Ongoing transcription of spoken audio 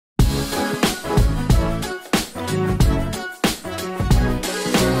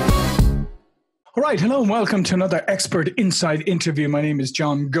All right, hello and welcome to another Expert Inside interview. My name is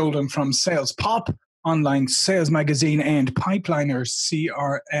John Golden from SalesPOP, online sales magazine and Pipeliner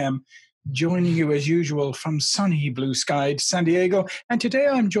CRM. Joining you as usual from sunny blue skied San Diego. And today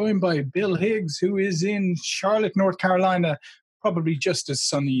I'm joined by Bill Higgs, who is in Charlotte, North Carolina. Probably just as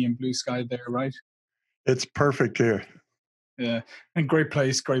sunny and blue skied there, right? It's perfect here. Yeah, and great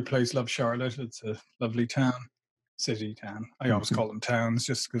place. Love Charlotte. It's a lovely town. City, town. I always call them towns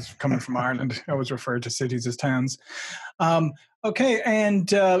just because coming from Ireland, I always refer to cities as towns. Okay, and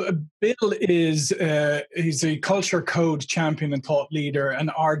Bill is he's a culture code champion and thought leader, an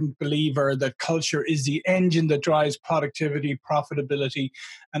ardent believer that culture is the engine that drives productivity, profitability,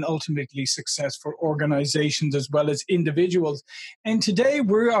 and ultimately success for organizations as well as individuals. And today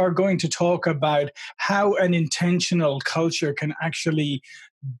we are going to talk about how an intentional culture can actually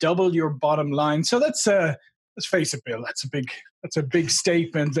double your bottom line. So let's face it, Bill, that's a big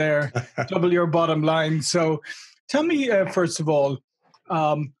statement there. Double your bottom line. So tell me, first of all,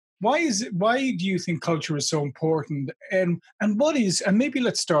 why do you think culture is so important? And maybe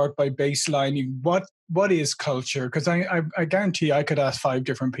let's start by baselining what is culture? Because I guarantee I could ask 5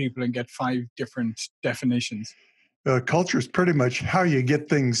 different people and get 5 different definitions. Culture is pretty much how you get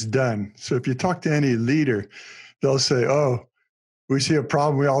things done. So if you talk to any leader, they'll say, oh, we see a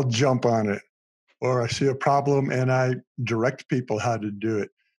problem, we all jump on it. Or I see a problem and I direct people how to do it.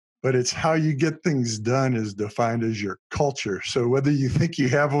 But it's how you get things done is defined as your culture. So whether you think you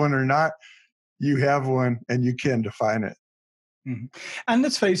have one or not, you have one and you can define it. Mm-hmm. And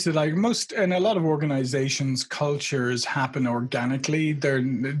let's face it, in a lot of organizations, cultures happen organically.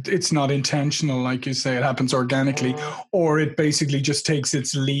 It's not intentional, like you say, it happens organically, or it basically just takes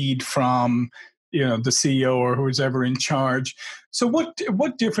its lead from the CEO or who's ever in charge. So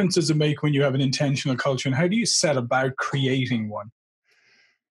what difference does it make when you have an intentional culture, and how do you set about creating one?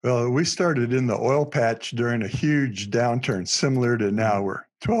 Well, we started in the oil patch during a huge downturn, similar to now, where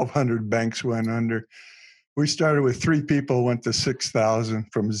 1,200 banks went under. We started with 3 people, went to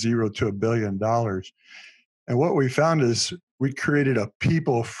 6,000, from 0 to $1 billion. And what we found is we created a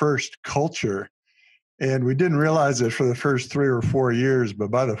people-first culture. And we didn't realize it for the first 3 or 4 years, but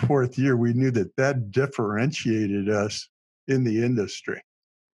by the 4th year, we knew that differentiated us in the industry.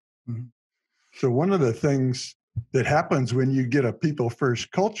 Mm-hmm. So one of the things that happens when you get a people-first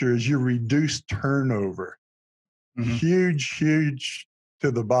culture is you reduce turnover. Mm-hmm. Huge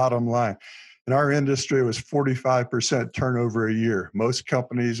to the bottom line. In our industry, it was 45% turnover a year. Most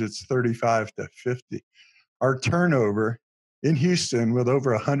companies, it's 35 to 50. Our turnover in Houston, with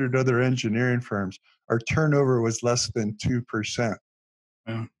over 100 other engineering firms, our turnover was less than 2%.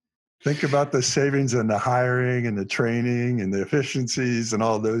 Yeah. Think about the savings and the hiring and the training and the efficiencies and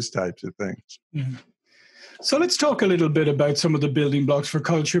all those types of things. Mm-hmm. So let's talk a little bit about some of the building blocks for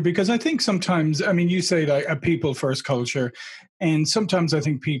culture, because I think sometimes, you say that a people-first culture, and sometimes I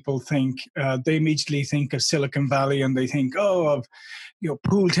think people think, they immediately think of Silicon Valley and they think, of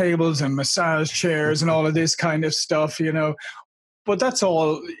pool tables and massage chairs and all of this kind of stuff, But that's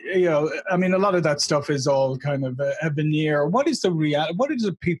all, a lot of that stuff is all kind of a veneer. What is the reality? What does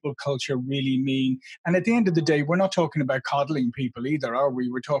a people culture really mean? And at the end of the day, we're not talking about coddling people either, are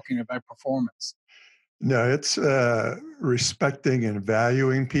we? We're talking about performance. No, it's respecting and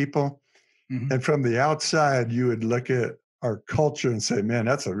valuing people. Mm-hmm. And from the outside, you would look at our culture and say, man,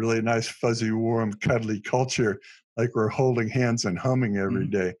 that's a really nice, fuzzy, warm, cuddly culture, like we're holding hands and humming every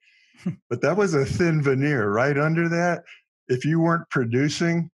day. But that was a thin veneer. Right under that, if you weren't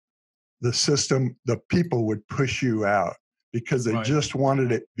producing, the system, the people would push you out because they just wanted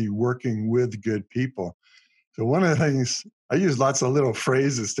to be working with good people. So one of the things, I use lots of little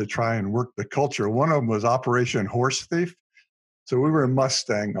phrases to try and work the culture. One of them was Operation Horse Thief. So we were in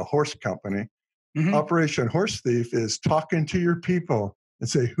Mustang, a horse company. Mm-hmm. Operation Horse Thief is talking to your people and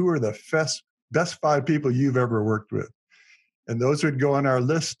say, who are the best 5 people you've ever worked with? And those would go on our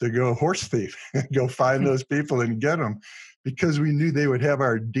list to go horse thief, go find those people and get them, because we knew they would have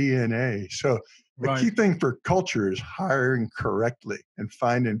our DNA. So the key thing for culture is hiring correctly and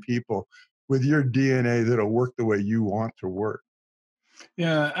finding people with your DNA that'll work the way you want to work.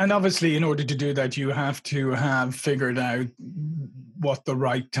 Yeah, and obviously in order to do that, you have to have figured out what the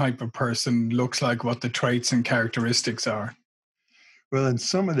right type of person looks like, what the traits and characteristics are. Well, and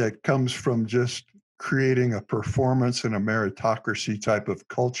some of that comes from just creating a performance and a meritocracy type of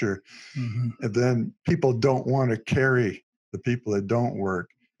culture. Mm-hmm. And then people don't want to carry the people that don't work,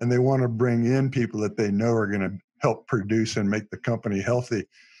 and they want to bring in people that they know are going to help produce and make the company healthy.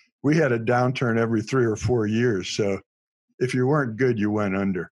 We had a downturn every 3 or 4 years. So if you weren't good, you went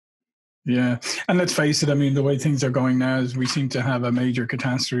under. Yeah. And let's face it, I mean, the way things are going now is we seem to have a major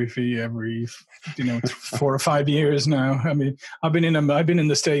catastrophe every, 4 or 5 years now. I mean, I've been in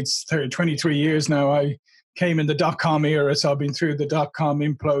the States 23 years now. I came in the dot-com era, so I've been through the dot-com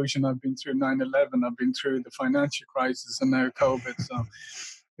implosion. I've been through 9/11. I've been through the financial crisis and now COVID. So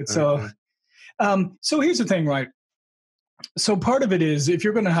it's Okay. so here's the thing, right? So part of it is if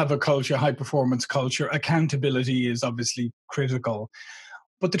you're going to have a culture, high performance culture, accountability is obviously critical.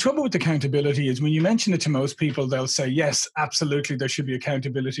 But the trouble with accountability is when you mention it to most people, they'll say, yes, absolutely, there should be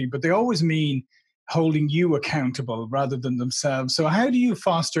accountability. But they always mean holding you accountable rather than themselves. So how do you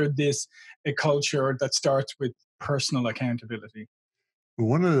foster this a culture that starts with personal accountability?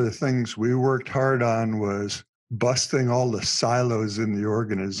 One of the things we worked hard on was busting all the silos in the Mm,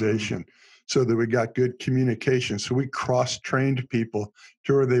 organization so that we got good communication. So we cross-trained people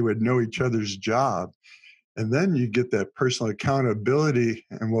to where they would know each other's job. And then you get that personal accountability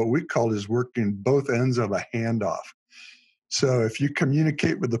and what we call is working both ends of a handoff. So if you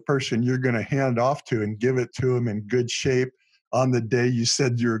communicate with the person you're going to hand off to and give it to them in good shape on the day you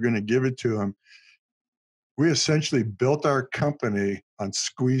said you were going to give it to them, we essentially built our company on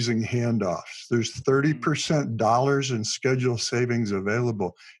squeezing handoffs. There's mm, 30% dollars in schedule savings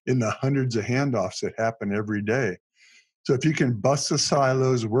available in the hundreds of handoffs that happen every day. So if you can bust the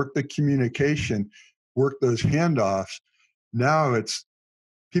silos, work the communication, work those handoffs, now it's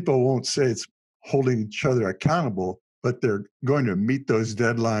people won't say it's holding each other accountable, but they're going to meet those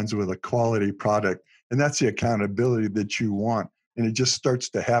deadlines with a quality product. And that's the accountability that you want. And it just starts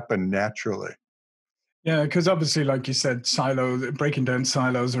to happen naturally. yeah, because obviously, like you said, breaking down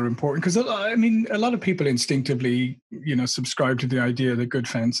silos are important. Because I mean, a lot of people instinctively, subscribe to the idea that good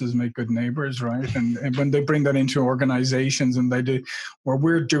fences make good neighbors, right? And when they bring that into organizations and they do, well,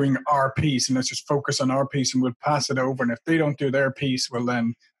 we're doing our piece, and let's just focus on our piece, and we'll pass it over. And if they don't do their piece, well,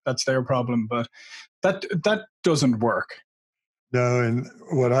 then that's their problem. But that doesn't work. No, and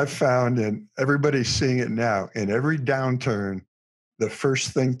what I've found, and everybody's seeing it now, in every downturn, the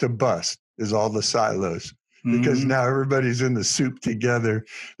first thing to bust is all the silos because Hmm. now everybody's in the soup together.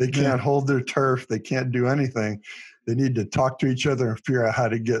 They Yeah. can't hold their turf, they can't do anything. They need to talk to each other and figure out how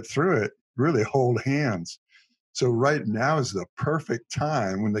to get through it, really hold hands. So, right now is the perfect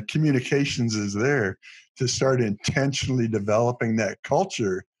time when the communications is there to start intentionally developing that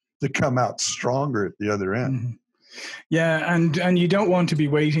culture to come out stronger at the other end. Hmm. Yeah, and you don't want to be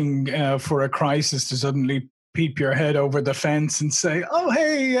waiting for a crisis to suddenly peep your head over the fence and say, "Oh,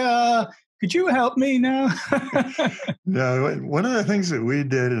 hey, could you help me now?" No, one of the things that we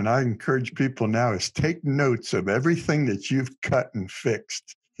did, and I encourage people now, is take notes of everything that you've cut and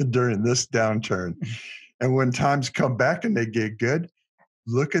fixed during this downturn. And when times come back and they get good,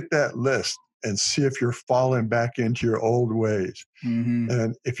 look at that list and see if you're falling back into your old ways. Hmm.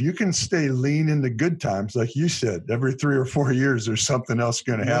 And if you can stay lean in the good times, like you said, every 3 or 4 years, there's something else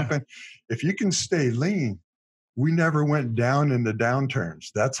going to Yeah. happen. If you can stay lean, we never went down in the downturns.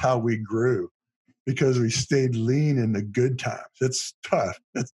 That's how we grew because we stayed lean in the good times. It's tough.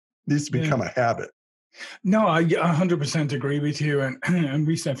 It needs to Yeah. become a habit. No, I 100% agree with you, and and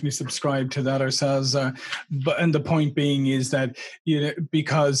we definitely subscribe to that ourselves. But the point being is that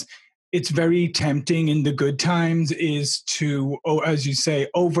because it's very tempting in the good times is to, as you say,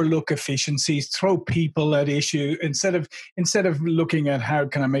 overlook efficiencies, throw people at issue instead of looking at how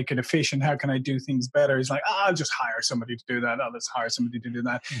can I make it efficient, how can I do things better. It's like, I'll just hire somebody to do that. Oh, let's hire somebody to do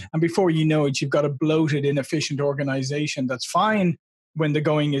that, and before you know it, you've got a bloated, inefficient organization that's fine when the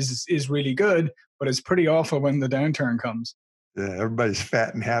going is really good, but it's pretty awful when the downturn comes. Yeah, everybody's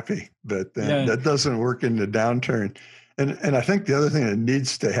fat and happy, but Yeah. that doesn't work in the downturn. And I think the other thing that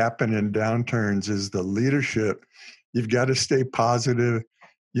needs to happen in downturns is the leadership. You've got to stay positive.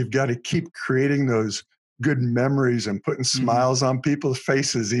 You've got to keep creating those good memories and putting Hmm. smiles on people's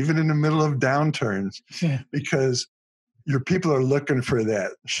faces, even in the middle of downturns, Yeah. because your people are looking for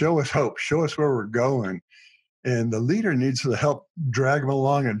that. Show us hope. Show us where we're going. And the leader needs to help drag them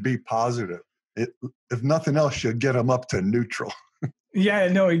along and be positive. It, if nothing else, you'll get them up to neutral. Yeah,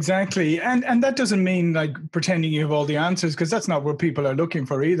 no, exactly. And that doesn't mean like pretending you have all the answers, because that's not what people are looking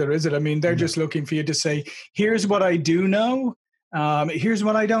for either, is it? I mean, they're No, just looking for you to say, here's what I do know. Here's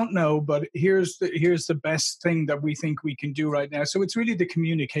what I don't know, but here's the best thing that we think we can do right now. So it's really the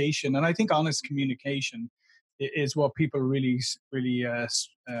communication, and I think honest communication is what people really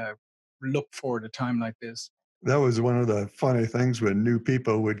look for at a time like this. that was one of the funny things when new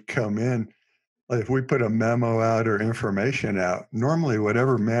people would come in. Like if we put a memo out or information out, normally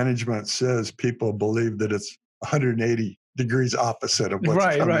whatever management says, people believe that it's 180 degrees opposite of what's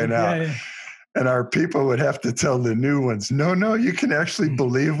Right, right, coming yeah, out. yeah. And our people would have to tell the new ones, no, you can actually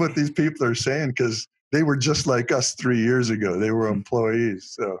believe what these people are saying because they were just like us 3 years ago. They were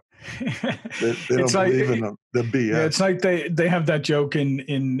employees. So they It's don't like, believe in the yeah, BS. it's like they have that joke in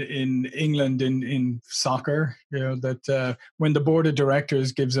England in soccer, that when the board of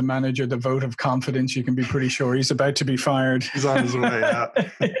directors gives a manager the vote of confidence, you can be pretty sure he's about to be fired. He's on his way out.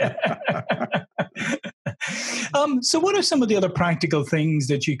 So what are some of the other practical things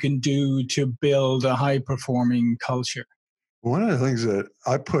that you can do to build a high-performing culture? One of the things that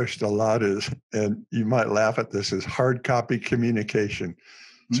I pushed a lot is, and you might laugh at this, is hard copy communication.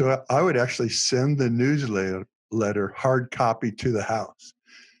 So I would actually send the newsletter hard copy to the house.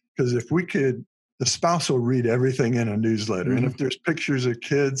 Because if we could, the spouse will read everything in a newsletter. And if there's pictures of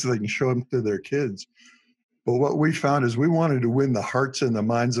kids, they can show them to their kids. But what we found is we wanted to win the hearts and the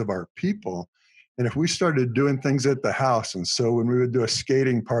minds of our people. And if we started doing things at the house, and so when we would do a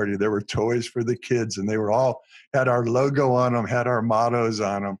skating party, there were toys for the kids, and they were all had our logo on them, had our mottos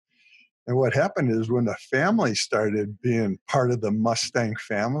on them. And what happened is when the family started being part of the Mustang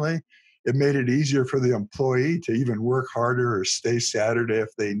family, it made it easier for the employee to even work harder or stay Saturday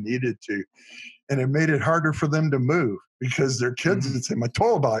if they needed to. And it made it harder for them to move because their kids would say, my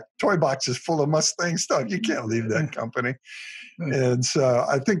toy box is full of Mustang stuff. You can't leave that company. And so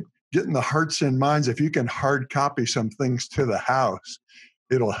I think getting the hearts and minds, if you can hard copy some things to the house,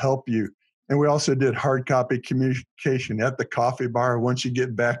 it'll help you. And we also did hard copy communication at the coffee bar. Once you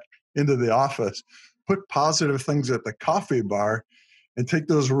get back into the office, put positive things at the coffee bar and take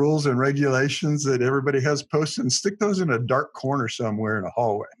those rules and regulations that everybody has posted and stick those in a dark corner somewhere in a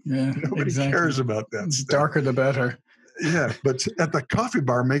hallway. Yeah, Nobody cares about that stuff. Darker the better. Yeah, but at the coffee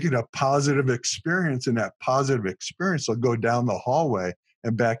bar, make it a positive experience, and that positive experience will go down the hallway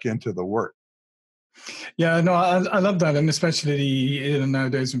and back into the work. Yeah, no, I love that, and especially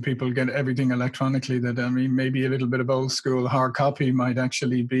nowadays when people get everything electronically. That maybe a little bit of old school hard copy might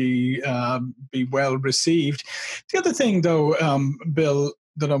actually be well received. The other thing, though, Bill,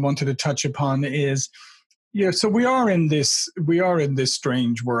 that I wanted to touch upon is, so we are in this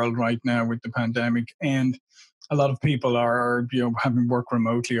strange world right now with the pandemic, and a lot of people are having work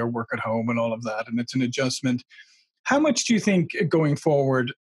remotely or work at home and all of that, and it's an adjustment. How much do you think going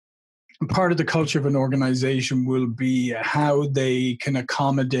forward, part of the culture of an organization will be how they can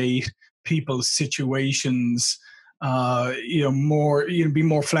accommodate people's situations, more, be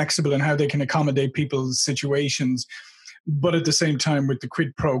more flexible in how they can accommodate people's situations, but at the same time with the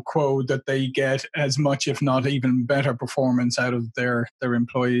quid pro quo that they get as much, if not even better performance out of their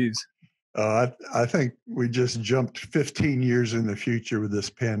employees? I think we just jumped 15 years in the future with this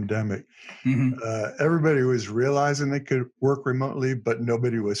pandemic. Everybody was realizing they could work remotely, but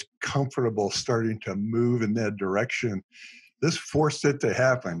nobody was comfortable starting to move in that direction. This forced it to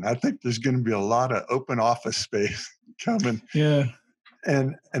happen. I think there's going to be a lot of open office space coming. Yeah.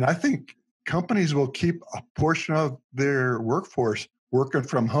 And I think companies will keep a portion of their workforce working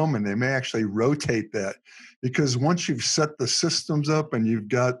from home, and they may actually rotate that, because once you've set the systems up and you've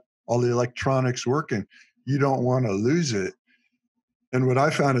got all the electronics working, you don't want to lose it. And what I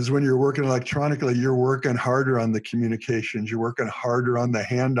found is when you're working electronically, you're working harder on the communications, you're working harder on the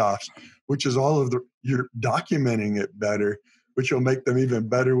handoffs, which is you're documenting it better, which will make them even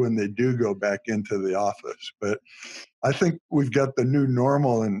better when they do go back into the office. But I think we've got the new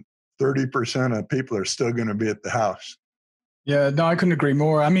normal, and 30% of people are still going to be at the house. Yeah, no, I couldn't agree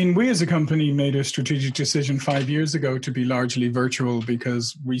more. I mean, we as a company made a strategic decision 5 years ago to be largely virtual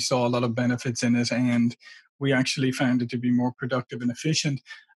because we saw a lot of benefits in it, and we actually found it to be more productive and efficient.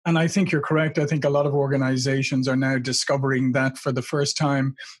 And I think you're correct. I think a lot of organizations are now discovering that for the first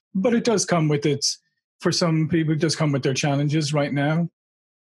time, but it does come with for some people, it does come with their challenges right now.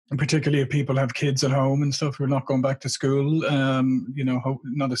 And particularly if people have kids at home and stuff who are not going back to school,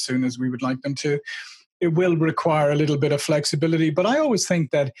 not as soon as we would like them to. It will require a little bit of flexibility. But I always think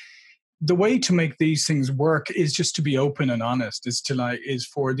that the way to make these things work is just to be open and honest, is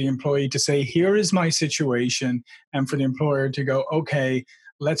for the employee to say, here is my situation, and for the employer to go, okay,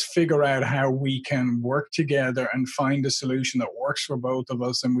 let's figure out how we can work together and find a solution that works for both of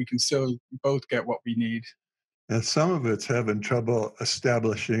us, and we can still both get what we need. And some of it's having trouble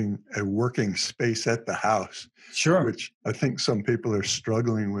establishing a working space at the house, Sure. which I think some people are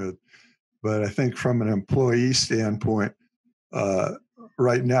struggling with. But I think from an employee standpoint,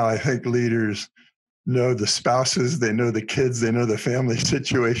 right now, I think leaders know the spouses, they know the kids, they know the family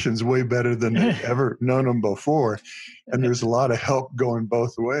situations way better than they've ever known them before. And there's a lot of help going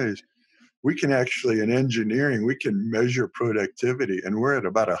both ways. We can actually, in engineering, we can measure productivity, and we're at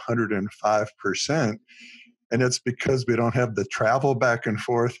about 105%. And it's because we don't have the travel back and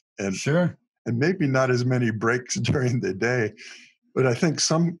forth. And sure. and maybe not as many breaks during the day. But I think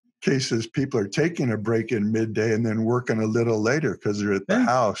some cases people are taking a break in midday and then working a little later because they're at the Yeah.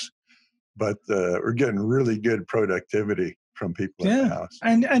 house. But we're getting really good productivity from people at the Yeah. house.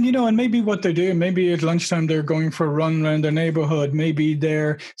 And and maybe what they're doing, maybe at lunchtime they're going for a run around their neighborhood. Maybe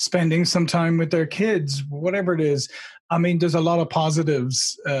they're spending some time with their kids, whatever it is. I mean, there's a lot of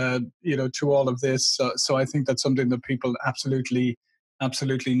positives, to all of this. So I think that's something that people absolutely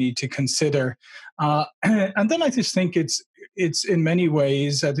need to consider. And then I just think it's in many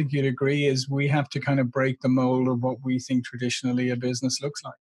ways, I think you'd agree, is we have to kind of break the mold of what we think traditionally a business looks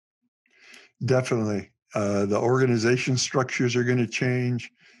like. Definitely. The organization structures are going to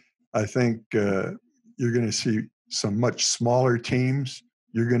change. I think you're going to see some much smaller teams.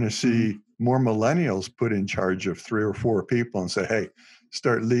 You're going to see more millennials put in charge of 3 or 4 people and say, hey,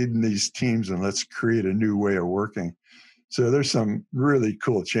 start leading these teams and let's create a new way of working. So there's some really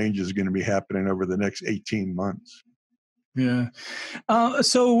cool changes going to be happening over the next 18 months. Yeah.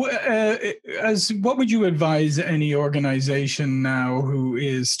 As what would you advise any organization now who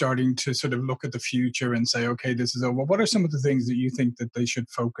is starting to sort of look at the future and say, okay, this is over? What are some of the things that you think that they should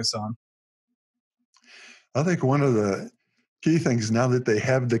focus on? I think one of the key things, now that they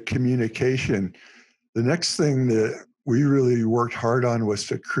have the communication, the next thing that we really worked hard on was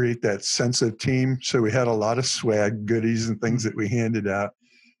to create that sense of team. So we had a lot of swag, goodies, and things that we handed out,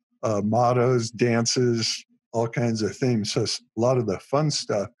 mottos, dances, all kinds of things. So a lot of the fun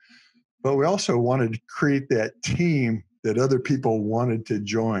stuff. But we also wanted to create that team that other people wanted to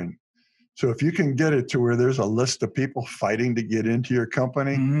join. So if you can get it to where there's a list of people fighting to get into your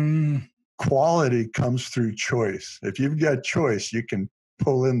company, quality comes through choice. If you've got choice, you can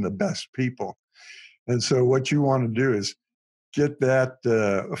pull in the best people. And so what you want to do is get that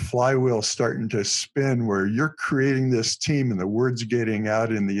flywheel starting to spin where you're creating this team and the word's getting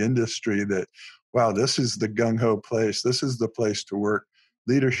out in the industry that, wow, this is the gung-ho place. This is the place to work.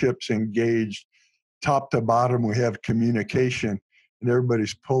 Leadership's engaged. Top to bottom, we have communication and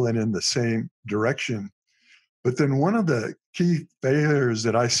everybody's pulling in the same direction. But then one of the key failures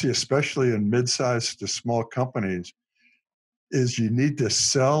that I see, especially in mid-sized to small companies, is you need to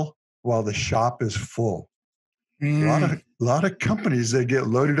sell while the shop is full. A lot of companies, they get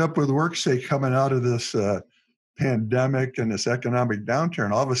loaded up with work, say coming out of this pandemic and this economic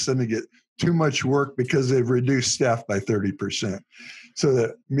downturn, all of a sudden they get too much work because they've reduced staff by 30%. So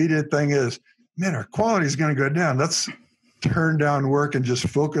the immediate thing is, man, our quality is going to go down. Let's turn down work and just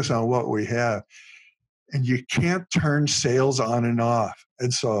focus on what we have. And you can't turn sales on and off.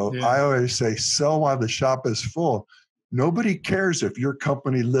 And so I always say, sell while the shop is full. Nobody cares if your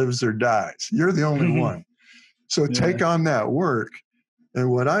company lives or dies. You're the only one. So take on that work. And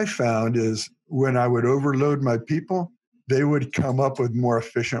what I found is when I would overload my people, they would come up with more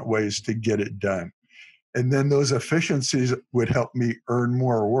efficient ways to get it done. And then those efficiencies would help me earn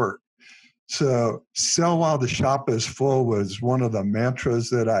more work. So sell while the shop is full was one of the mantras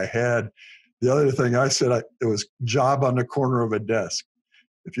that I had. The other thing I said, it was job on the corner of a desk.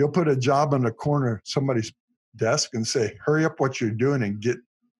 If you'll put a job on the corner of somebody's desk and say, hurry up what you're doing and get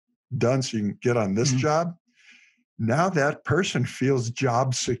done so you can get on this job, now that person feels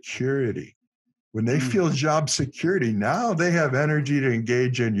job security. When they feel job security, now they have energy to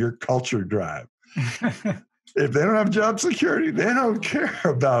engage in your culture drive. If they don't have job security, they don't care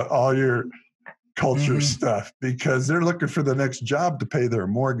about all your culture stuff because they're looking for the next job to pay their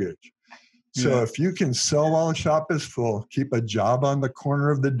mortgage. So if you can sell while the shop is full, keep a job on the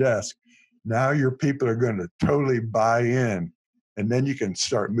corner of the desk, now your people are going to totally buy in. And then you can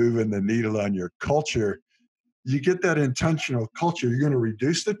start moving the needle on your culture. You get that intentional culture, you're going to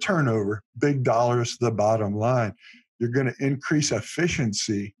reduce the turnover, big dollars to the bottom line. You're going to increase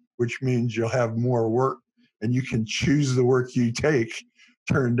efficiency, which means you'll have more work and you can choose the work you take,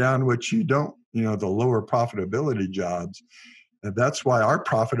 turn down what you don't, the lower profitability jobs. And that's why our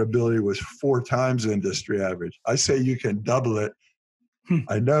profitability was 4 times industry average. I say you can double it.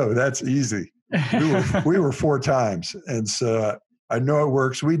 I know that's easy. We were 4 times. And so I know it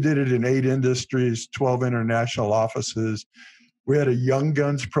works. We did it in 8 industries, 12 international offices. We had a Young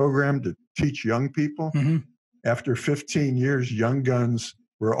Guns program to teach young people. After 15 years, Young Guns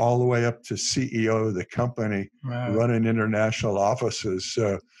were all the way up to CEO of the company, running international offices.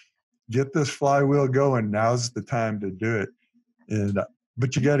 So get this flywheel going. Now's the time to do it.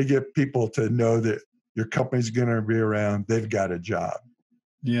 But you got to get people to know that your company's going to be around. They've got a job.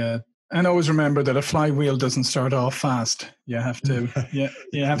 Yeah. And always remember that a flywheel doesn't start off fast. You have to,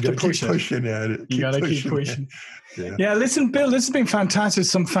 you have to push keep it. Pushing at it. You got to keep pushing. Yeah. Listen, Bill, this has been fantastic.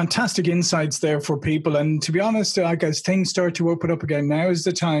 Some fantastic insights there for people. And to be honest, like as things start to open up again, now is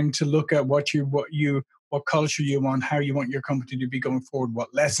the time to look at what culture you want, how you want your company to be going forward,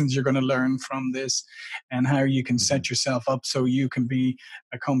 what lessons you're going to learn from this, and how you can set yourself up so you can be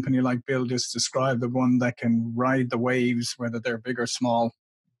a company like Bill just described, the one that can ride the waves, whether they're big or small.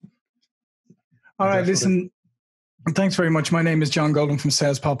 All right, listen. Thanks very much. My name is John Golden from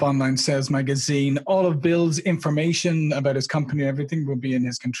SalesPOP Online Sales Magazine. All of Bill's information about his company and everything will be in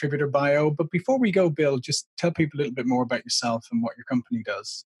his contributor bio. But before we go, Bill, just tell people a little bit more about yourself and what your company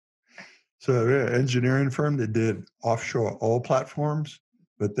does. So we're an engineering firm that did offshore oil platforms,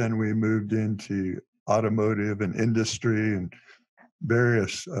 but then we moved into automotive and industry and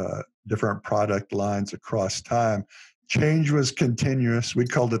various different product lines across time. Change was continuous. We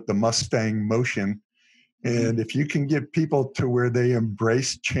called it the Mustang motion. And if you can get people to where they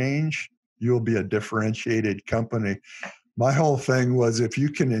embrace change, you'll be a differentiated company. My whole thing was if you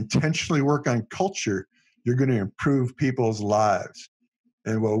can intentionally work on culture, you're going to improve people's lives.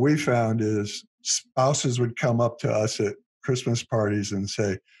 And what we found is spouses would come up to us at Christmas parties and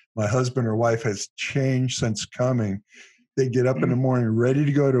say, my husband or wife has changed since coming. They get up in the morning ready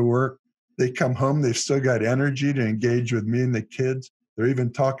to go to work. They come home, they've still got energy to engage with me and the kids. They're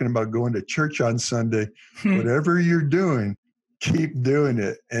even talking about going to church on Sunday. Whatever you're doing, keep doing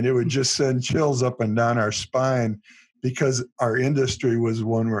it. And it would just send chills up and down our spine because our industry was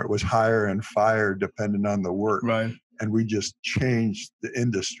one where it was hire and fire depending on the work. Right. And we just changed the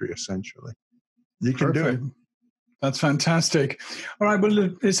industry essentially. You can do it. That's fantastic. All right. Well,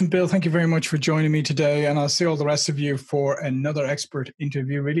 listen, Bill, thank you very much for joining me today. And I'll see all the rest of you for another expert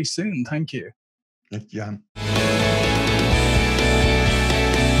interview really soon. Thank you. Thank you, John.